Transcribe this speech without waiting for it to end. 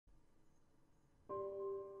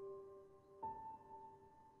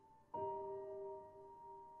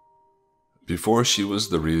Before she was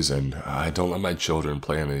the reason I don't let my children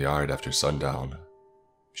play in the yard after sundown.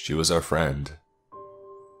 She was our friend.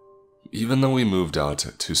 Even though we moved out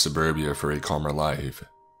to suburbia for a calmer life,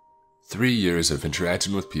 3 years of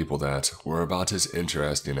interacting with people that were about as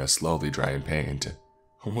interesting as slowly drying paint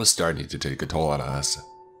was starting to take a toll on us.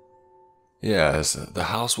 Yes, the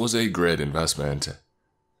house was a great investment.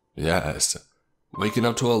 Yes, waking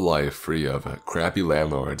up to a life free of crappy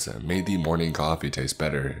landlords made the morning coffee taste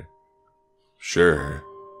better. Sure,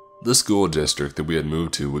 the school district that we had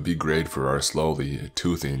moved to would be great for our slowly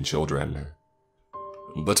toothing children.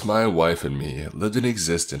 But my wife and me lived an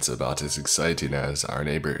existence about as exciting as our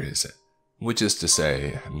neighbors, which is to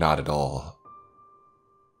say, not at all.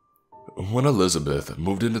 When Elizabeth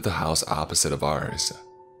moved into the house opposite of ours,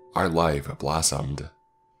 our life blossomed.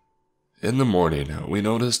 In the morning, we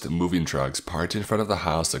noticed moving trucks parked in front of the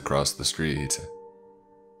house across the street.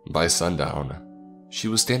 By sundown, she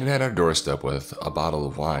was standing at our doorstep with a bottle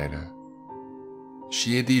of wine.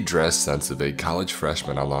 She had the dress sense of a college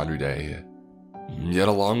freshman on laundry day, yet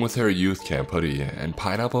along with her youth camp hoodie and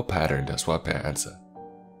pineapple-patterned sweatpants,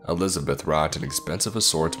 Elizabeth rocked an expensive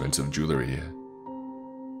assortment of jewelry.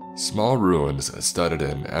 Small ruins studded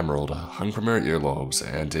in emerald hung from her earlobes,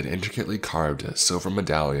 and an intricately carved silver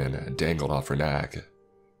medallion dangled off her neck.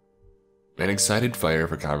 An excited fire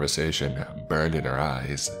for conversation burned in her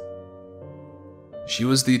eyes. She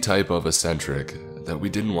was the type of eccentric that we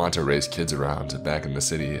didn't want to raise kids around back in the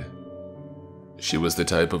city. She was the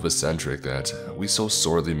type of eccentric that we so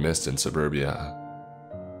sorely missed in suburbia.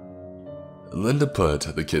 Linda put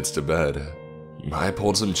the kids to bed. I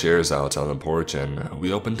pulled some chairs out on the porch and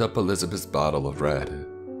we opened up Elizabeth's bottle of red.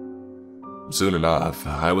 Soon enough,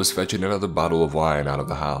 I was fetching another bottle of wine out of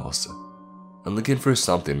the house and looking for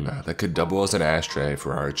something that could double as an ashtray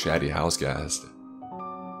for our chatty house guest.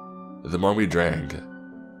 The more we drank,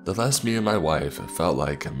 the less me and my wife felt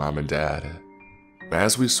like mom and dad.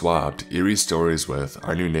 As we swapped eerie stories with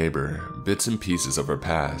our new neighbor, bits and pieces of our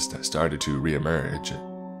past started to reemerge.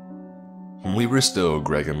 We were still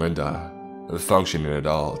Greg and Linda, functioning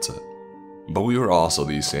adults, but we were also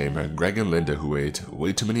the same Greg and Linda who ate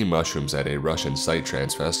way too many mushrooms at a Russian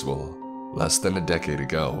psytrance festival less than a decade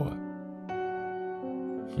ago.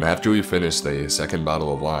 After we finished the second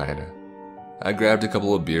bottle of wine, I grabbed a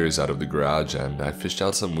couple of beers out of the garage and I fished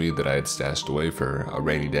out some weed that I had stashed away for a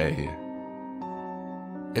rainy day.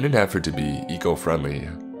 In an effort to be eco-friendly,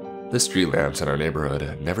 the street lamps in our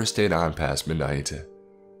neighborhood never stayed on past midnight.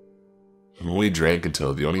 We drank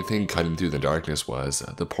until the only thing cutting through the darkness was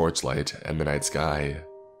the porch light and the night sky.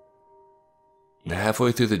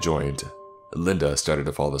 Halfway through the joint, Linda started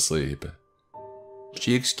to fall asleep.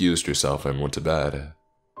 She excused herself and went to bed.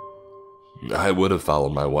 I would have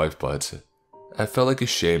followed my wife, but I felt like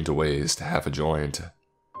ashamed to waste half a joint.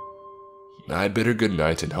 I bid her good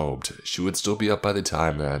night and hoped she would still be up by the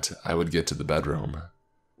time that I would get to the bedroom.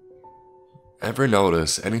 Ever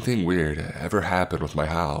notice anything weird ever happen with my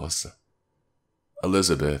house?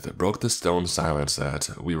 Elizabeth broke the stone silence that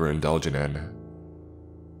we were indulging in.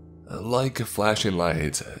 Like flashing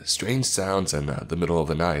lights, strange sounds in the middle of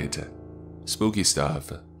the night, spooky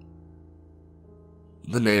stuff.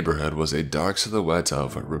 The neighborhood was a dark silhouette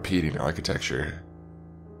of repeating architecture.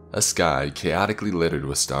 A sky chaotically littered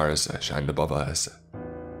with stars shined above us.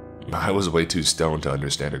 I was way too stoned to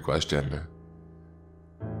understand her question.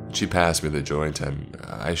 She passed me the joint and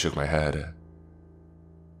I shook my head.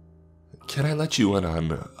 "Can I let you in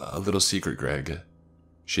on a little secret, Greg?"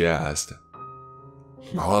 she asked.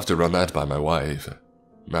 "I'll have to run that by my wife,"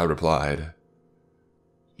 I replied.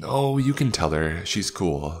 "Oh, you can tell her, she's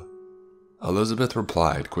cool," Elizabeth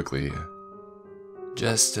replied quickly.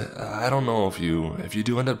 "Just, I don't know if you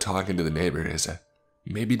do end up talking to the neighbors,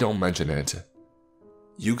 maybe don't mention it.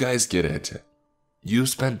 You guys get it. You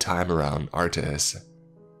spent time around artists.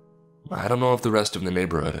 I don't know if the rest of the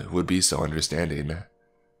neighborhood would be so understanding."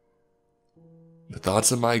 The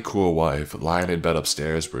thoughts of my cool wife lying in bed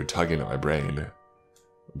upstairs were tugging at my brain,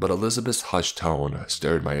 but Elizabeth's hushed tone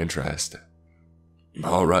stirred my interest.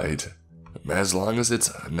 "All right. As long as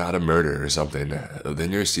it's not a murder or something,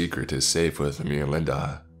 then your secret is safe with me and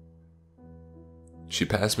Linda." She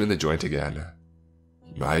passed me the joint again.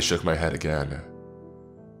 I shook my head again.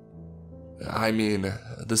 "I mean,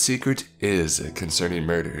 the secret is concerning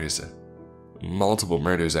murders. Multiple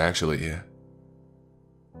murders, actually."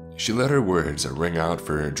 She let her words ring out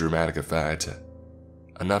for dramatic effect,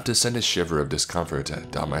 enough to send a shiver of discomfort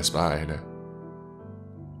down my spine.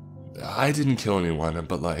 "I didn't kill anyone,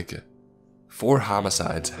 but 4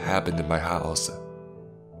 homicides happened in my house,"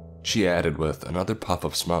 she added with another puff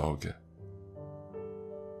of smoke.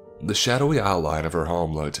 The shadowy outline of her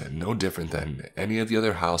home looked no different than any of the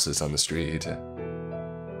other houses on the street.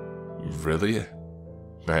 "Really?"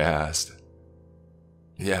 I asked.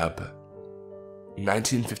 "Yep.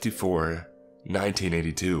 1954,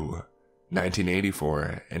 1982,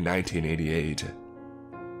 1984, and 1988.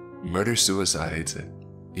 Murder-suicides,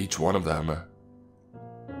 each one of them."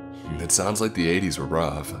 "It sounds like the 80s were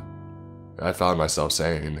rough," I found myself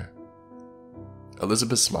saying.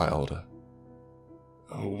 Elizabeth smiled.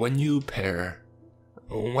 When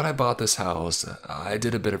I bought this house, I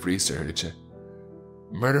did a bit of research.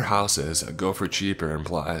 Murder houses go for cheaper, and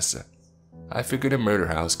plus, I figured a murder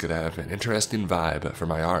house could have an interesting vibe for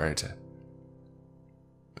my art.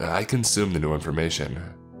 I consumed the new information.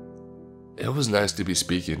 It was nice to be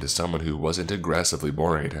speaking to someone who wasn't aggressively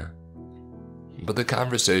boring. But the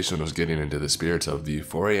conversation was getting into the spirit of the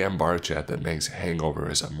 4 a.m. bar chat that makes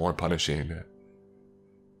hangovers more punishing.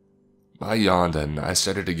 I yawned and I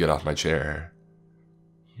started to get off my chair.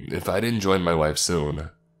 If I didn't join my wife soon,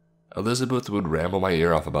 Elizabeth would ramble my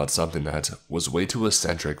ear off about something that was way too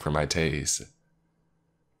eccentric for my taste.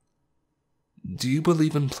 "Do you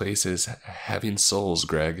believe in places having souls,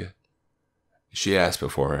 Greg?" she asked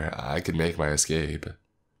before I could make my escape.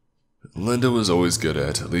 Linda was always good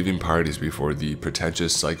at leaving parties before the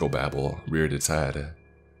pretentious psychobabble reared its head.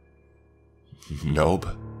 "Nope,"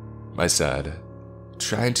 I said,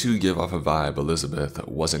 trying to give off a vibe Elizabeth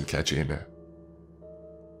wasn't catching.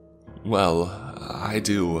 "Well, I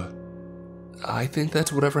do. I think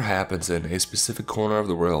that whatever happens in a specific corner of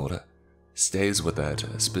the world stays with that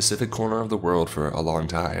specific corner of the world for a long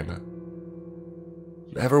time.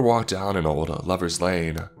 Ever walk down an old lover's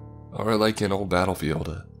lane, or like an old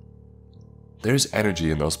battlefield? There's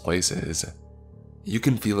energy in those places. You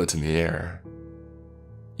can feel it in the air.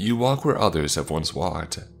 You walk where others have once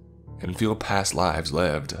walked, and feel past lives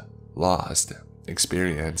lived, lost,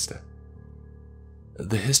 experienced.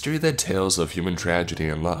 The history that tells of human tragedy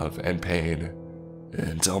and love and pain.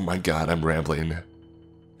 And oh my god, I'm rambling."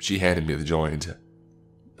 She handed me the joint.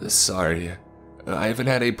 "Sorry, I haven't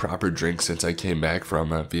had a proper drink since I came back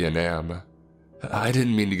from Vietnam. I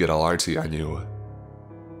didn't mean to get all artsy on you."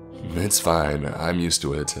 "It's fine, I'm used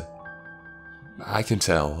to it." "I can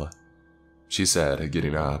tell," she said,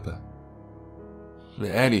 getting up.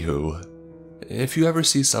 "Anywho, if you ever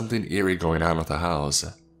see something eerie going on with the house,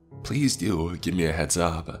 please do give me a heads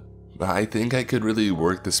up. I think I could really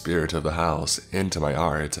work the spirit of the house into my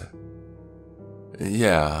art."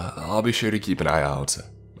 "Yeah, I'll be sure to keep an eye out,"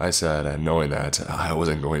 I said, knowing that I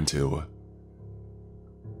wasn't going to.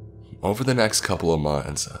 Over the next couple of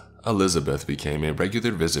months, Elizabeth became a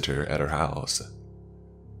regular visitor at her house.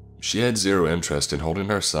 She had zero interest in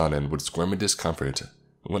holding our son and would squirm in discomfort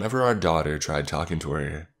whenever our daughter tried talking to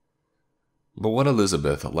her. But what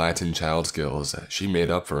Elizabeth lacked in child skills, she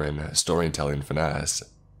made up for in storytelling finesse.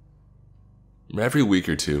 Every week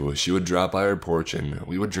or two, she would drop by our porch and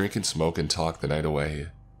we would drink and smoke and talk the night away.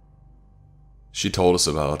 She told us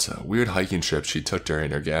about weird hiking trips she took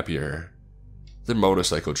during her gap year, the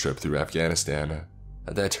motorcycle trip through Afghanistan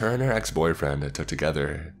that her and her ex-boyfriend took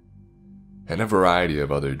together, and a variety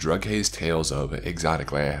of other drug-hazed tales of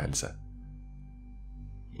exotic lands.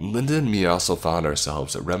 Linda and me also found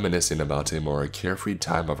ourselves reminiscing about a more carefree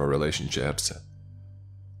time of our relationships.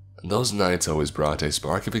 Those nights always brought a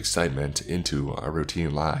spark of excitement into our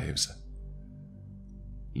routine lives.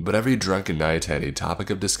 But every drunken night had a topic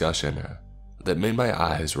of discussion that made my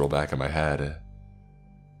eyes roll back in my head.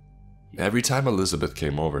 Every time Elizabeth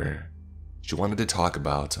came over, she wanted to talk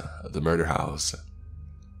about the murder house.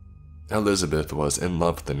 Elizabeth was in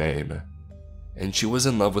love with the name, and she was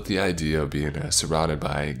in love with the idea of being surrounded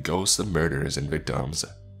by ghosts of murders and victims.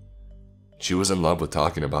 She was in love with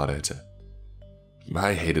talking about it.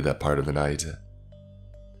 I hated that part of the night.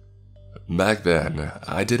 Back then,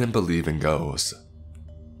 I didn't believe in ghosts.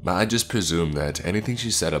 I just presumed that anything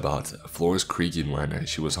she said about floors creaking when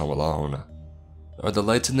she was home alone, or the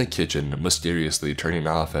lights in the kitchen mysteriously turning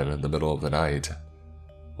off in the middle of the night,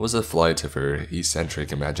 was a flight of her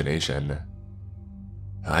eccentric imagination.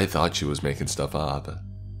 I thought she was making stuff up.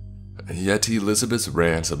 Yet Elizabeth's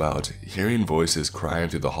rants about hearing voices crying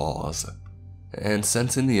through the halls, and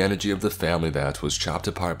sensing the energy of the family that was chopped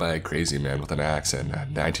apart by a crazy man with an axe in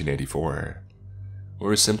 1984,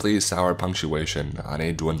 were simply sour punctuation on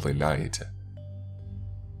a dwindling night.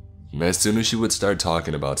 As soon as she would start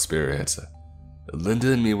talking about spirits,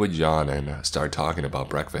 Linda and me would yawn and start talking about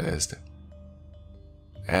breakfast.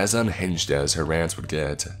 As unhinged as her rants would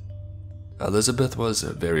get, Elizabeth was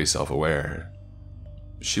very self-aware.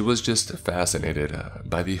 She was just fascinated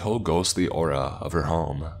by the whole ghostly aura of her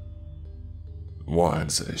home.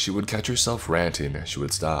 Once she would catch herself ranting, she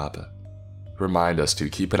would stop, remind us to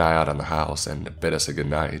keep an eye out on the house, and bid us a good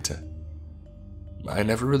night. I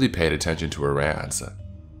never really paid attention to her rants.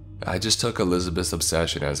 I just took Elizabeth's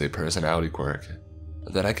obsession as a personality quirk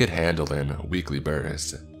that I could handle in weekly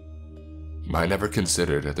bursts. I never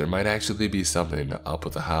considered there might actually be something up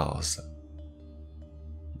with the house.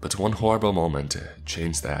 But one horrible moment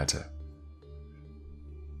changed that.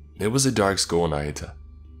 It was a dark school night.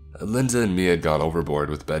 Linda and me had gone overboard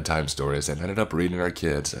with bedtime stories and ended up reading our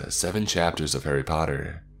kids 7 chapters of Harry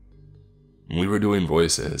Potter. We were doing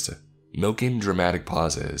voices, milking dramatic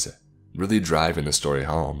pauses, really driving the story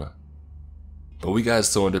home. But we got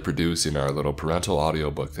so into producing our little parental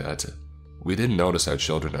audiobook that we didn't notice our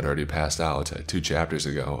children had already passed out 2 chapters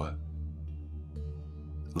ago.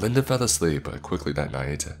 Linda fell asleep quickly that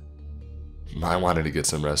night. I wanted to get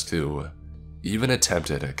some rest too, even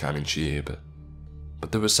attempted counting sheep,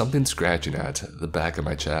 but there was something scratching at the back of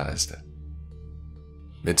my chest.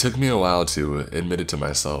 It took me a while to admit it to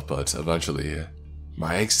myself, but eventually,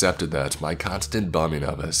 I accepted that my constant bumming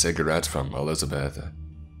of cigarettes from Elizabeth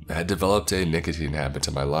had developed a nicotine habit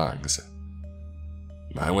in my lungs.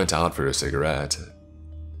 I went out for a cigarette.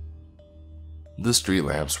 The street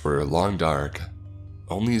lamps were long dark.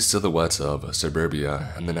 Only silhouettes of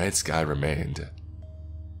suburbia and the night sky remained.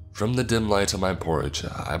 From the dim light on my porch,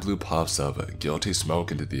 I blew puffs of guilty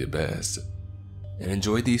smoke into the abyss and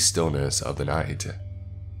enjoyed the stillness of the night.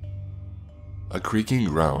 A creaking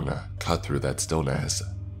groan cut through that stillness.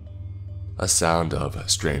 A sound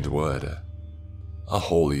of strained wood. A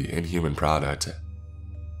wholly inhuman product.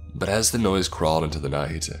 But as the noise crawled into the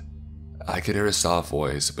night, I could hear a soft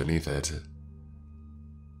voice beneath it.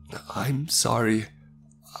 "I'm sorry.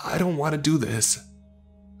 I don't want to do this,"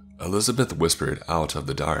 Elizabeth whispered out of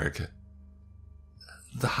the dark.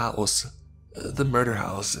 "The house, the murder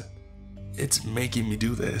house, it's making me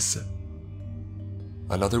do this."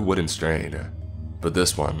 Another wooden strain, but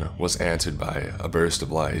this one was answered by a burst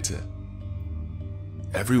of light.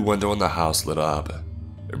 Every window in the house lit up,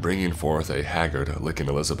 bringing forth a haggard-looking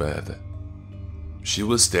Elizabeth. She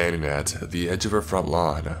was standing at the edge of her front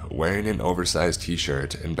lawn, wearing an oversized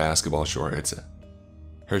t-shirt and basketball shorts,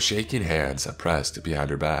 her shaking hands pressed behind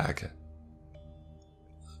her back.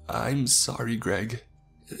 "I'm sorry, Greg.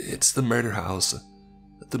 It's the murder house.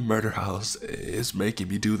 The murder house is making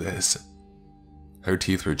me do this." Her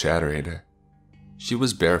teeth were chattering. She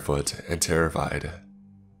was barefoot and terrified.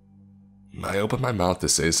 I opened my mouth to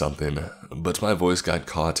say something, but my voice got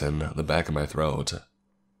caught in the back of my throat.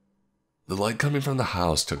 The light coming from the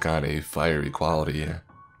house took on a fiery quality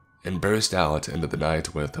and burst out into the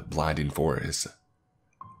night with blinding force.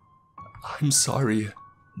 "I'm sorry.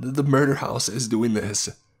 The murder house is doing this,"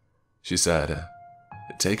 she said,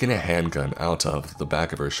 taking a handgun out of the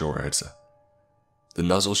back of her shorts. The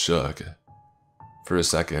muzzle shook. For a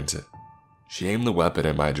second, she aimed the weapon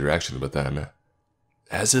in my direction, but then,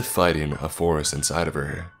 as if fighting a force inside of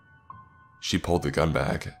her, she pulled the gun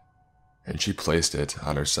back, and she placed it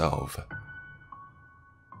on herself.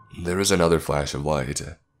 There was another flash of light.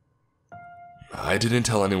 I didn't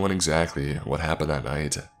tell anyone exactly what happened that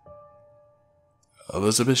night.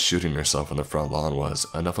 Elizabeth shooting herself on the front lawn was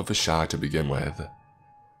enough of a shock to begin with.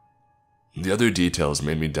 The other details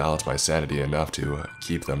made me doubt my sanity enough to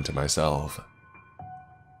keep them to myself.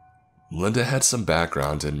 Linda had some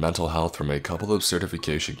background in mental health from a couple of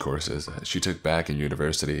certification courses she took back in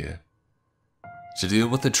university. To deal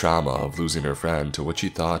with the trauma of losing her friend to what she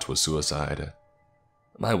thought was suicide,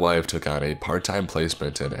 my wife took on a part-time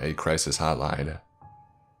placement in a crisis hotline.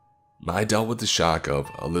 I dealt with the shock of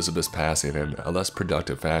Elizabeth's passing in a less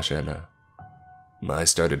productive fashion. I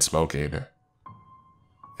started smoking.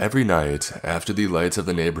 Every night, after the lights of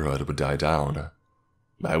the neighborhood would die down,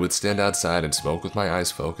 I would stand outside and smoke with my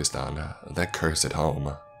eyes focused on that cursed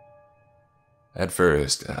home. At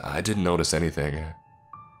first, I didn't notice anything.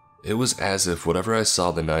 It was as if whatever I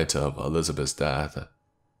saw the night of Elizabeth's death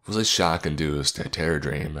was a shock-induced terror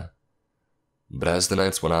dream. But as the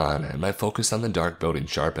nights went on and my focus on the dark building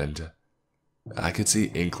sharpened, I could see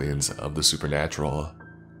inklings of the supernatural.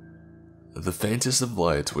 The faintest of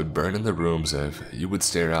light would burn in the rooms if you would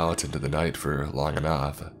stare out into the night for long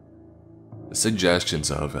enough. Suggestions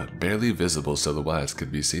of barely visible silhouettes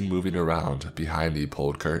could be seen moving around behind the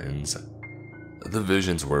pulled curtains. The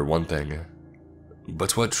visions were one thing,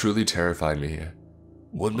 but what truly terrified me,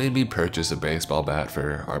 what made me purchase a baseball bat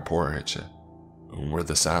for our porch, were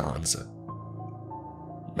the sounds.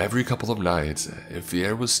 Every couple of nights, if the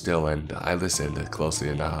air was still and I listened closely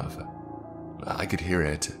enough, I could hear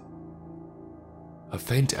it. A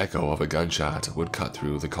faint echo of a gunshot would cut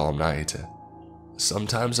through the calm night,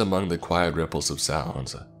 Sometimes among the quiet ripples of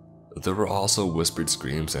sounds, there were also whispered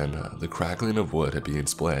screams and the crackling of wood being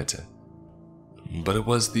split. But it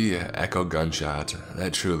was the echo gunshot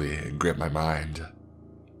that truly gripped my mind.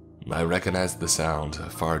 I recognized the sound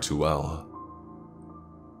far too well.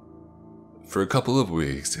 For a couple of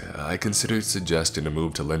weeks, I considered suggesting a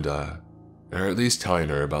move to Linda, or at least telling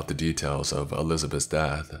her about the details of Elizabeth's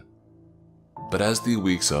death. But as the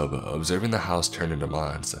weeks of observing the house turned into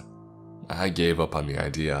months, I gave up on the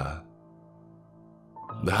idea.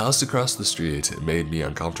 The house across the street made me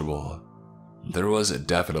uncomfortable. There was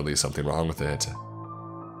definitely something wrong with it,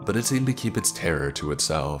 but it seemed to keep its terror to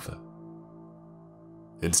itself.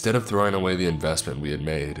 Instead of throwing away the investment we had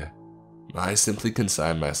made, I simply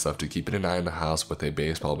consigned myself to keeping an eye on the house with a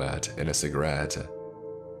baseball bat and a cigarette.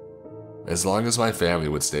 As long as my family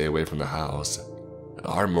would stay away from the house,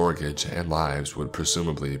 our mortgage and lives would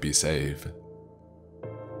presumably be safe.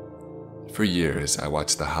 For years, I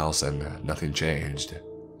watched the house and nothing changed.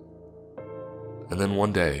 And then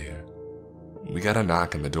one day, we got a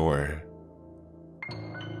knock on the door.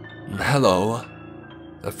 "Hello."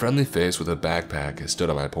 A friendly face with a backpack stood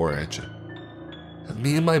on my porch.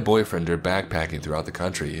 "Me and my boyfriend are backpacking throughout the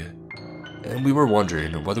country, and we were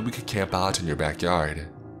wondering whether we could camp out in your backyard.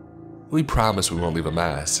 We promise we won't leave a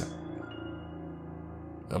mess."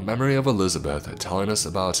 A memory of Elizabeth telling us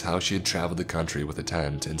about how she had traveled the country with a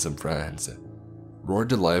tent and some friends roared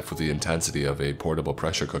to life with the intensity of a portable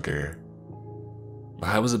pressure cooker.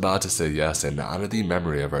 I was about to say yes and honor the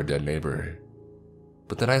memory of our dead neighbor,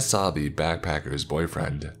 but then I saw the backpacker's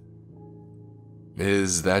boyfriend.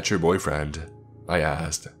 "Is that your boyfriend?" I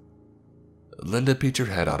asked. Linda peeked her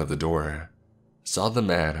head out of the door, saw the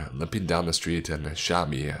man limping down the street, and shot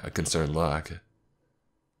me a concerned look.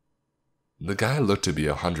 The guy looked to be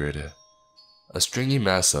 100. A stringy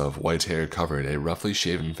mess of white hair covered a roughly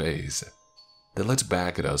shaven face that looked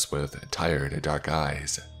back at us with tired, dark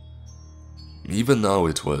eyes. Even though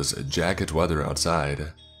it was jacket weather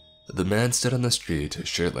outside, the man stood on the street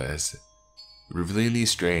shirtless, revealing these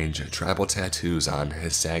strange tribal tattoos on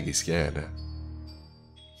his saggy skin.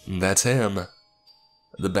 "That's him,"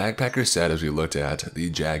 the backpacker said as we looked at the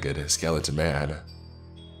jagged skeleton man.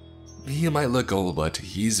 "He might look old, but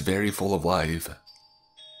he's very full of life."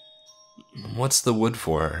 "What's the wood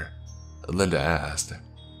for?" Linda asked.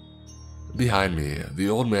 Behind me, the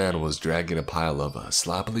old man was dragging a pile of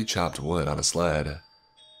sloppily chopped wood on a sled.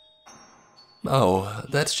 "Oh,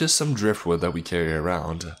 that's just some driftwood that we carry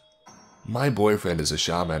around. My boyfriend is a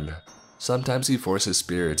shaman. Sometimes he forces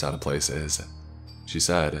spirits out of places," she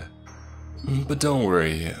said. "But don't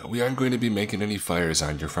worry, we aren't going to be making any fires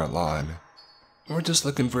on your front lawn. We're just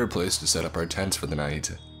looking for a place to set up our tents for the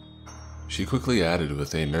night," she quickly added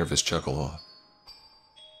with a nervous chuckle.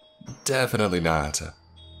 "Definitely not,"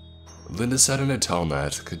 Linda said in a tone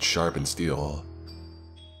that could sharpen steel.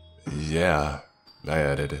 "Yeah," I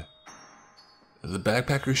added. The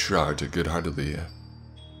backpacker shrugged good-heartedly.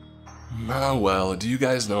 "Ah, well, do you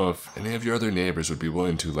guys know if any of your other neighbors would be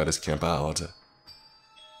willing to let us camp out?"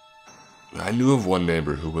 I knew of one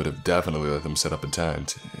neighbor who would have definitely let them set up a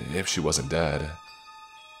tent if she wasn't dead.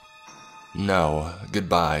 "No,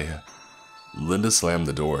 goodbye." Linda slammed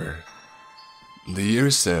the door. The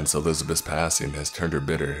years since Elizabeth's passing has turned her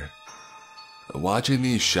bitter. Watching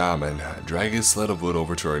the shaman drag his sled of wood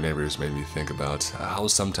over to our neighbors made me think about how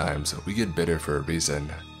sometimes we get bitter for a reason.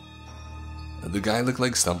 The guy looked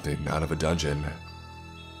like something out of a dungeon.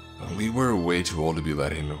 We were way too old to be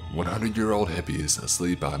letting 100-year-old hippies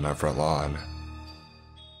sleep on our front lawn.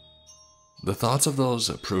 The thoughts of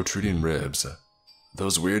those protruding ribs,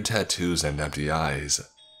 those weird tattoos and empty eyes,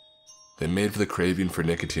 they made for the craving for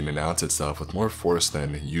nicotine announce itself with more force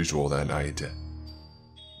than usual that night.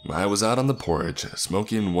 I was out on the porch,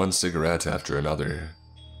 smoking one cigarette after another,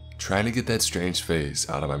 trying to get that strange face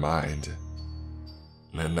out of my mind.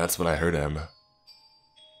 And that's when I heard him.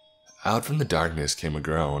 Out from the darkness came a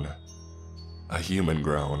groan. A human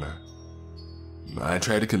groan. I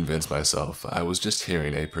tried to convince myself I was just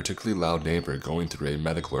hearing a particularly loud neighbor going through a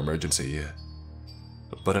medical emergency.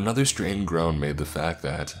 But another strained groan made the fact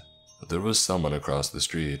that there was someone across the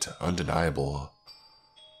street undeniable.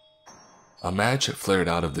 A match flared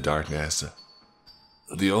out of the darkness.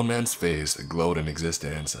 The old man's face glowed in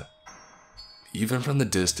existence. Even from the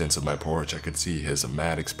distance of my porch, I could see his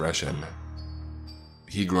mad expression.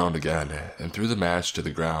 He groaned again and threw the match to the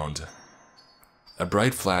ground. A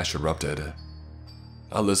bright flash erupted.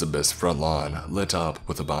 Elizabeth's front lawn lit up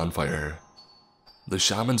with a bonfire. The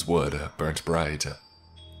shaman's wood burnt bright.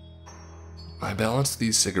 I balanced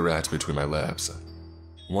these cigarettes between my lips.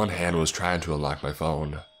 One hand was trying to unlock my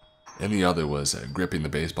phone, and the other was gripping the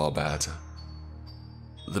baseball bat.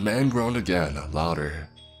 The man groaned again, louder,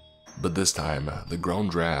 but this time the groan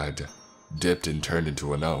dragged, dipped and turned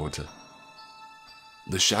into a note.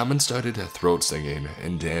 The shaman started throat singing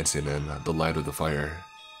and dancing in the light of the fire.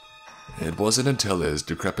 It wasn't until his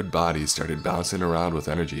decrepit body started bouncing around with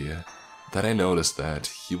energy that I noticed that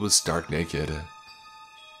he was stark naked.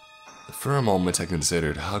 For a moment I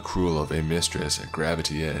considered how cruel of a mistress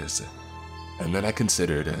gravity is, and then I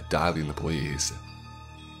considered dialing the police.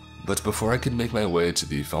 But before I could make my way to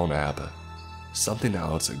the phone app, something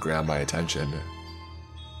else grabbed my attention.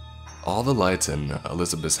 All the lights in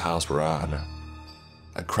Elizabeth's house were on.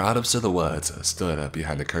 A crowd of silhouettes stood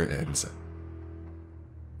behind the curtains.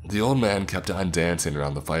 The old man kept on dancing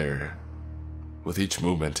around the fire. With each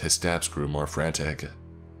movement, his steps grew more frantic.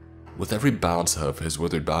 With every bounce of his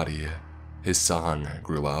withered body, his song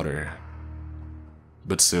grew louder.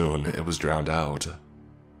 But soon it was drowned out.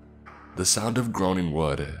 The sound of groaning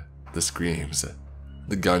wood, the screams,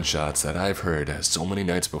 the gunshots that I've heard so many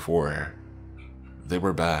nights before, they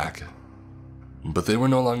were back. But they were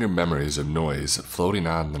no longer memories of noise floating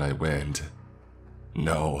on the night wind.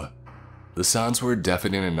 No, the sounds were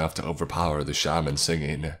deafening enough to overpower the shaman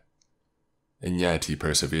singing. And yet he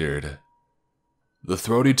persevered. The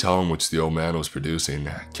throaty tone which the old man was producing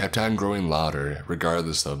kept on growing louder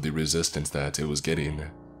regardless of the resistance that it was getting.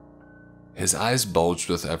 His eyes bulged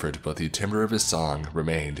with effort, but the timbre of his song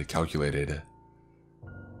remained calculated.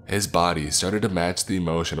 His body started to match the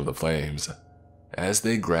motion of the flames. As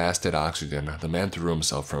they grasped at oxygen, the man threw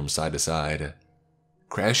himself from side to side,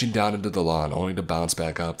 crashing down into the lawn only to bounce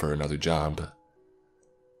back up for another jump.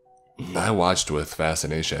 I watched with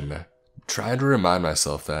fascination, trying to remind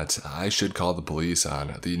myself that I should call the police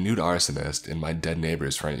on the nude arsonist in my dead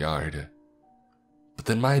neighbor's front yard. But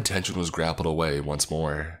then my attention was grappled away once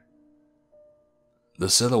more. The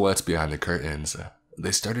silhouettes behind the curtains,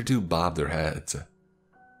 they started to bob their heads.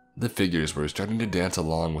 The figures were starting to dance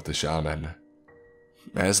along with the shaman.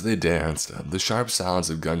 As they danced, the sharp sounds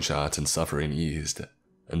of gunshots and suffering eased,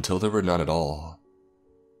 until there were none at all.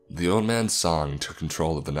 The old man's song took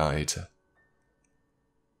control of the night.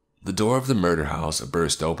 The door of the murder house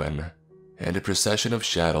burst open, and a procession of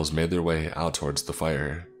shadows made their way out towards the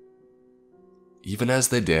fire. Even as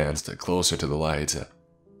they danced closer to the light,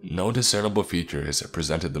 no discernible features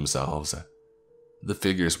presented themselves. The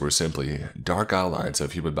figures were simply dark outlines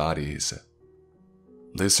of human bodies.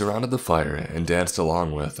 They surrounded the fire and danced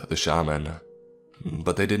along with the shaman,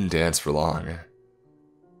 but they didn't dance for long.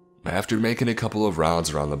 After making a couple of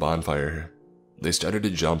rounds around the bonfire, they started to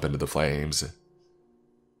jump into the flames.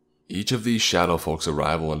 Each of these shadow folks'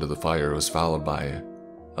 arrival into the fire was followed by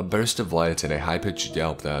a burst of light and a high-pitched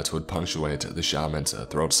yelp that would punctuate the shaman's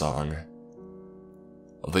throat song.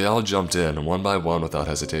 They all jumped in one by one without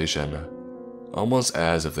hesitation, almost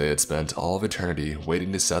as if they had spent all of eternity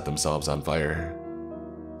waiting to set themselves on fire.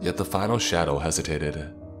 Yet the final shadow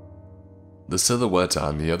hesitated. The silhouette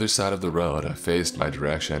on the other side of the road faced my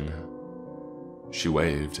direction. She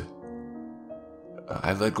waved.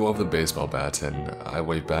 I let go of the baseball bat and I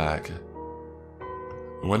waved back.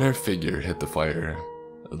 When her figure hit the fire,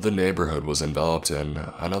 the neighborhood was enveloped in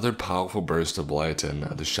another powerful burst of light, and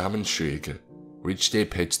the shaman's shriek reached a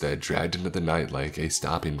pitch that dragged into the night like a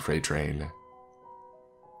stopping freight train.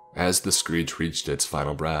 As the screech reached its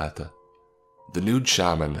final breath, the nude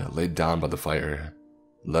shaman laid down by the fire,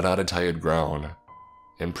 let out a tired groan,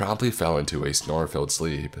 and promptly fell into a snore-filled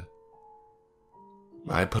sleep.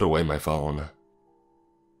 I put away my phone.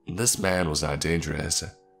 This man was not dangerous.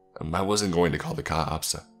 I wasn't going to call the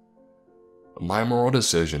cops. My moral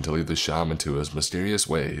decision to leave the shaman to his mysterious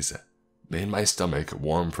ways made my stomach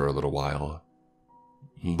warm for a little while.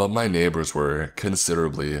 But my neighbors were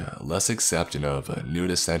considerably less accepting of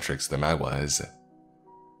nude eccentrics than I was.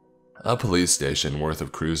 A police station worth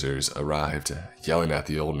of cruisers arrived, yelling at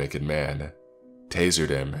the old naked man, tasered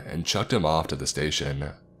him, and chucked him off to the station.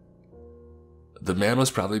 The man was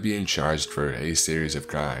probably being charged for a series of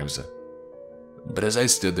crimes, but as I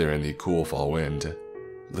stood there in the cool fall wind,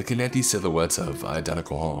 looking at the silhouettes of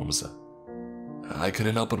identical homes, I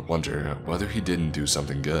couldn't help but wonder whether he didn't do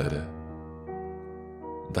something good.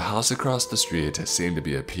 The house across the street seemed to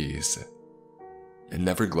be at peace. It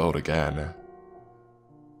never glowed again.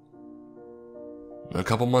 A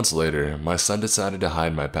couple months later, my son decided to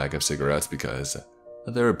hide my pack of cigarettes because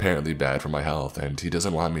they're apparently bad for my health and he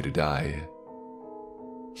doesn't want me to die.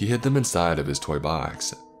 He hid them inside of his toy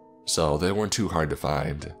box, so they weren't too hard to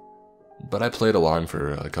find, but I played along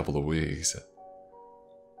for a couple of weeks.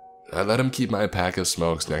 I let him keep my pack of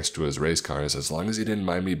smokes next to his race cars as long as he didn't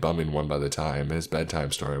mind me bumming one by the time his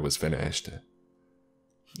bedtime story was finished.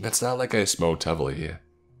 It's not like I smoked heavily.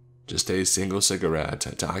 Just a single cigarette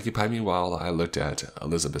to occupy me while I looked at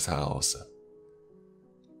Elizabeth's house.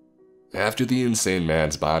 After the insane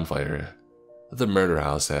man's bonfire, the murder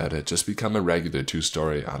house had just become a regular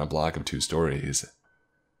two-story on a block of 2 stories.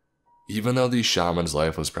 Even though the shaman's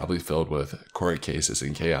life was probably filled with court cases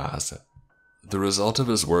and chaos, the result of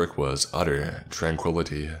his work was utter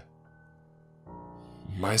tranquility.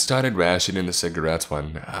 I started rationing the cigarettes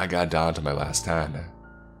when I got down to my last 10.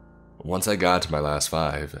 Once I got to my last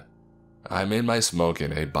 5, I made my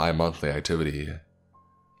smoking a bi-monthly activity.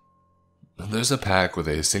 There's a pack with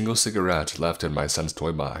a single cigarette left in my son's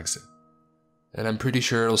toy box, and I'm pretty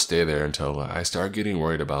sure it'll stay there until I start getting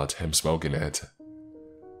worried about him smoking it.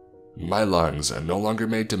 My lungs no longer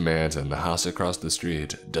make demands, and the house across the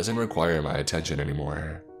street doesn't require my attention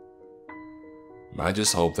anymore. I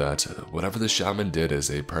just hope that whatever the shaman did is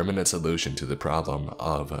a permanent solution to the problem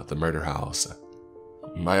of the murder house.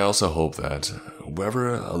 I also hope that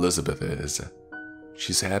wherever Elizabeth is,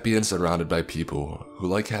 she's happy and surrounded by people who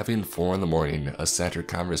like having 4 in the morning eccentric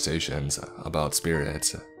conversations about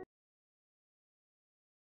spirits.